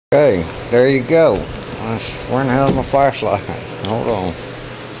Okay, there you go. Where in the hell is my flashlight? Hold on.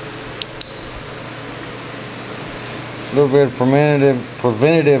 A little bit of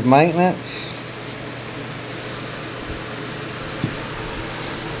preventative maintenance.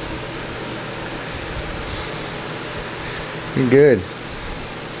 You're good.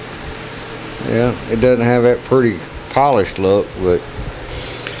 Yeah, it doesn't have that pretty polished look, but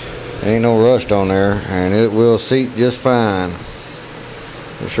ain't no rust on there, and it will seat just fine.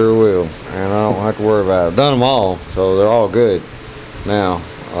 It sure will, and I don't have to worry about it. I've done them all, so they're all good. Now,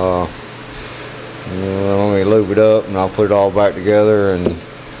 let me lube it up, and I'll put it all back together, and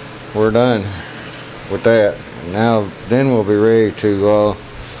we're done with that. And now, then we'll be ready to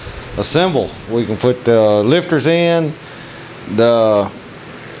assemble. We can put the lifters in, the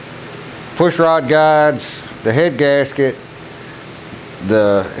push rod guides, the head gasket,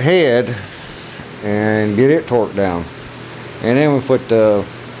 the head, and get it torqued down. And then we put the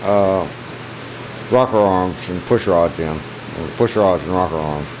rocker arms and push rods in. Push rods and rocker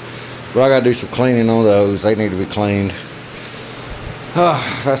arms. But I gotta do some cleaning on those. They need to be cleaned.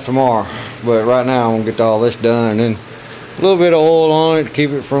 That's tomorrow. But right now I'm gonna get all this done, and then a little bit of oil on it to keep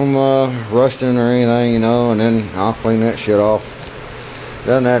it from rusting or anything, you know, and then I'll clean that shit off.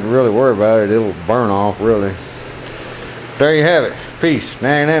 Doesn't have to really worry about it. It'll burn off, really. There you have it. Peace.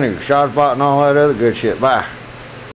 Nanny, Shaw's Bot, and all that other good shit. Bye.